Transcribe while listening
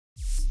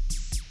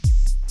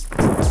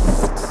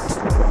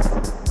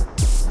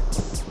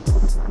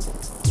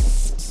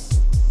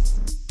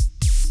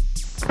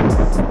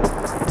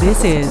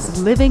This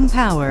is Living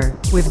Power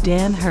with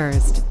Dan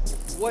Hurst.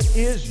 What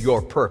is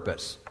your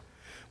purpose?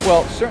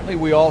 Well, certainly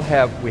we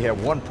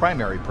have one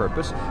primary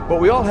purpose, but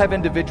we all have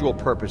individual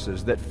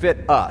purposes that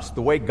fit us,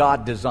 the way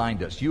God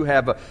designed us. You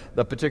have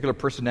the particular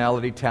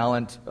personality,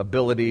 talent,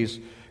 abilities,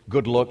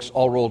 good looks,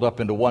 all rolled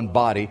up into one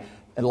body,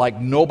 and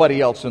like nobody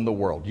else in the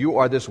world. You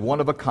are this one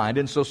of a kind,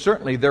 and so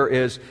certainly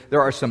there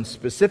are some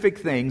specific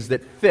things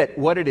that fit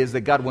what it is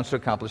that God wants to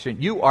accomplish.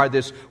 And you are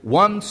this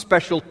one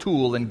special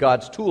tool in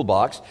God's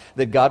toolbox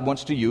that God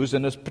wants to use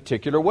in this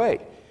particular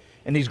way.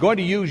 And He's going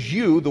to use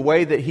you the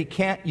way that He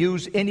can't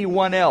use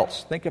anyone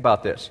else. Think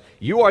about this.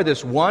 You are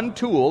this one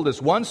tool,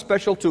 this one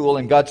special tool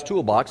in God's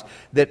toolbox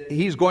that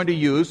He's going to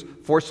use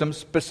for some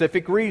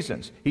specific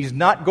reasons. He's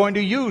not going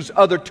to use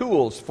other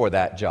tools for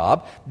that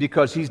job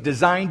because He's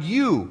designed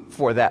you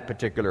for that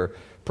particular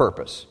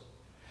purpose.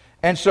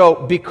 And so,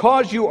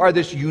 because you are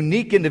this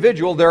unique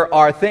individual, there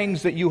are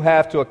things that you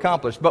have to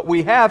accomplish. But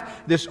we have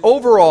this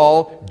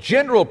overall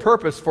general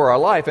purpose for our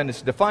life, and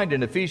it's defined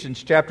in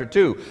Ephesians chapter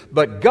 2.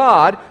 But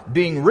God,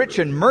 being rich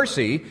in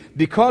mercy,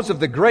 because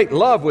of the great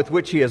love with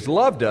which He has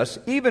loved us,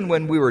 even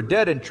when we were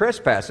dead in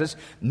trespasses,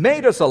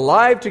 made us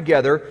alive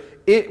together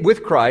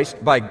with Christ,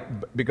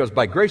 because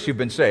by grace you've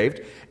been saved,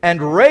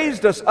 and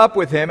raised us up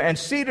with Him, and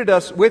seated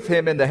us with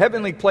Him in the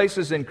heavenly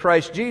places in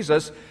Christ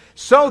Jesus,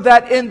 so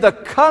that in the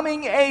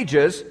coming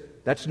ages,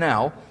 that's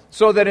now,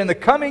 so that in the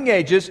coming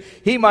ages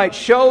He might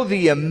show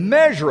the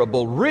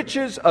immeasurable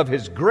riches of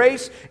His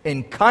grace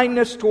in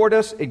kindness toward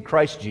us in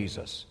Christ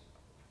Jesus.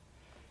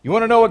 You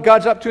want to know what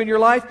God's up to in your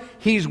life?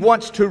 He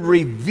wants to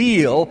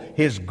reveal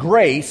His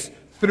grace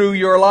through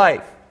your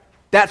life.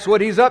 That's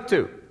what He's up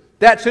to.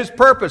 That's His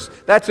purpose.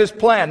 That's His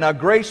plan. Now,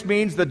 grace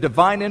means the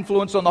divine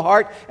influence on the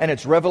heart, and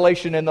it's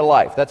revelation in the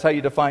life. That's how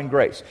you define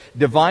grace.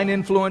 Divine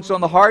influence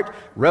on the heart,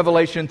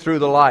 revelation through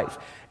the life.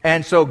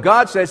 And so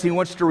God says He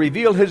wants to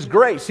reveal His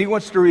grace. He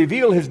wants to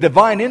reveal His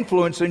divine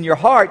influence in your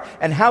heart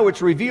and how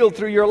it's revealed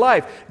through your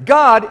life.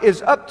 God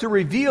is up to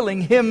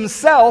revealing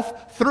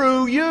Himself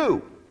through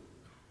you.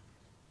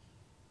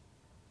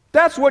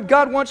 That's what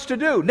God wants to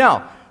do.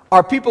 Now,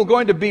 are people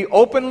going to be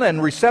open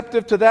and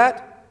receptive to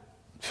that?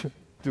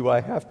 Do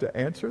I have to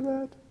answer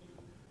that?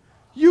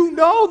 You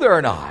know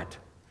they're not.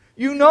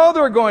 You know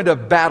they're going to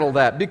battle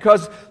that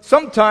because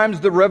sometimes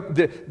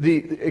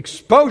the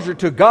exposure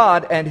to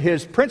God and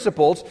His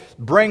principles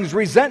brings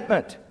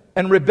resentment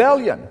and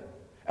rebellion.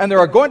 And there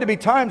are going to be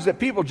times that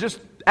people just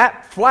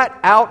flat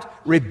out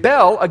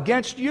rebel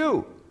against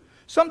you.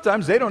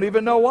 Sometimes they don't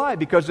even know why,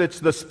 because it's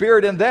the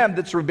spirit in them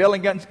that's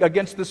rebelling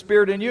against the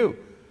spirit in you.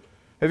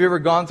 Have you ever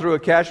gone through a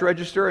cash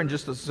register and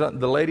just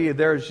the lady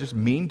there is just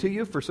mean to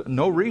you for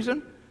no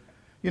reason?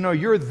 You know,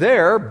 you're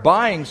there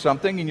buying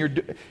something and you're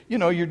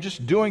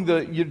just doing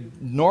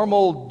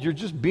you're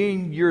just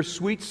being your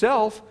sweet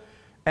self,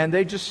 and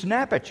they just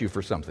snap at you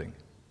for something.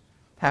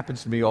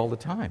 Happens to me all the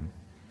time.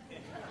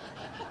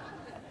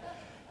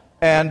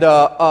 And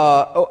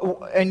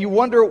you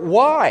wonder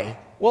why.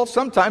 Well,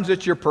 sometimes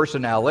it's your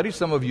personality.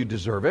 Some of you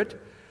deserve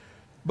it.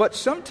 But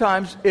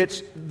sometimes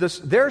it's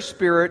their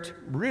spirit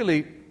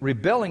really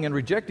rebelling and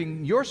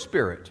rejecting your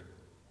spirit.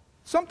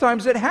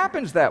 Sometimes it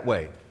happens that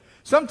way.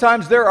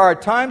 Sometimes there are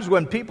times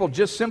when people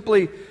just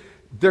simply,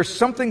 there's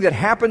something that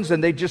happens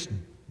and they just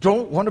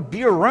don't want to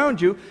be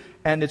around you,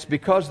 and it's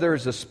because there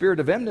is a spirit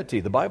of enmity.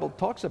 The Bible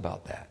talks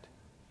about that.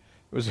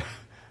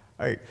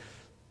 I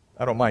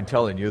don't mind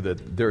telling you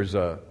that there's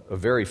a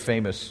very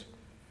famous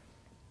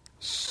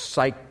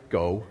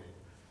psycho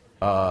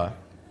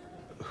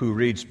who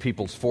reads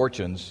people's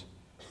fortunes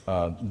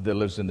that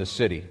lives in this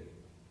city.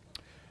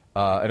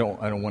 I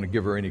don't want to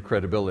give her any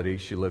credibility.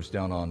 She lives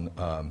down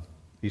on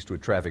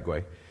Eastwood Traffic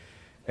Way.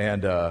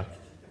 And I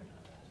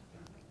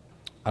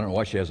don't know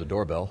why she has a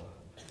doorbell.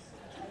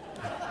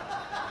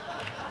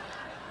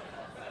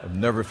 I've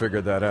never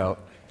figured that out.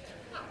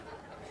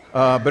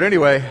 But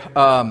anyway,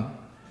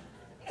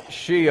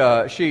 she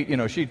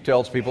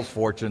tells people's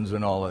fortunes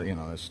and all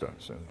this stuff.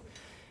 So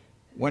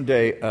one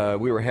day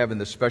we were having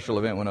this special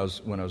event when I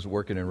was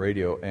working in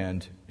radio,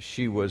 and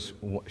she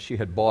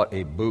had bought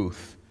a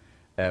booth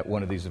at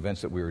one of these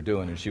events that we were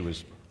doing, and she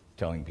was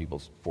telling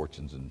people's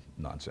fortunes and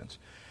nonsense.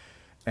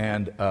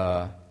 And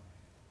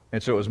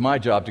so it was my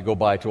job to go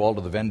by to all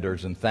of the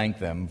vendors and thank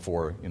them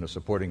for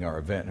supporting our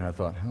event. And I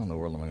thought, how in the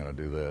world am I going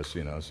to do this?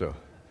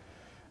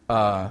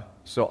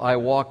 So I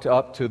walked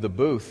up to the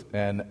booth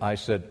and I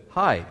said,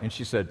 "Hi," and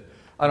she said,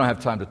 "I don't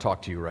have time to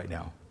talk to you right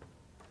now."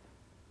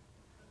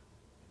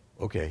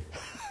 Okay.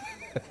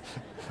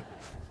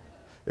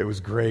 It was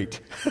great.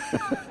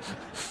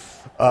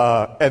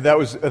 And there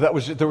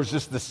was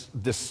just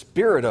this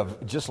spirit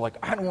of just like,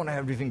 I don't want to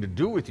have anything to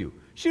do with you.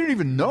 She didn't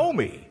even know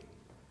me.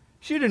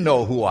 She didn't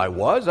know who I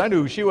was. I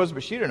knew who she was,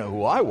 but she didn't know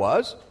who I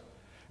was.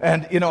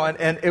 And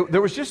there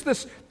was just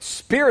this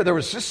spirit. There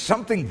was just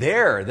something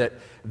there that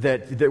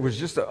there was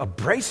just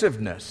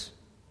abrasiveness.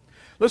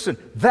 Listen,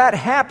 that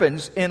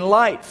happens in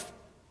life.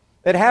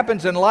 It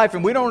happens in life,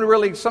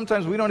 and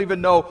sometimes we don't even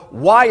know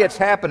why it's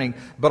happening,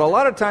 but a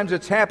lot of times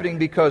it's happening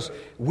because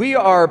we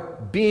are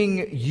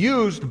being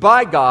used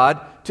by God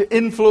to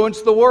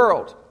influence the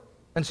world.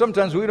 And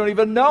sometimes we don't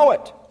even know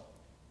it.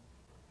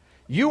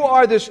 You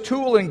are this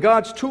tool in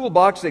God's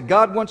toolbox that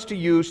God wants to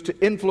use to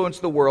influence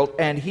the world,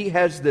 and He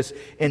has this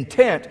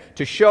intent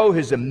to show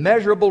His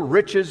immeasurable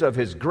riches of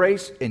His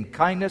grace and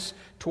kindness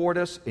toward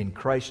us in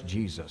Christ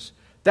Jesus.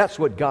 That's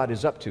what God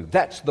is up to.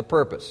 That's the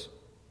purpose.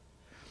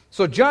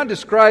 So John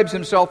describes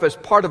himself as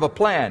part of a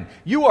plan.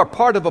 You are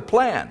part of a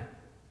plan.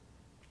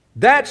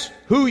 That's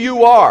who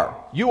you are.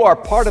 You are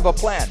part of a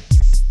plan.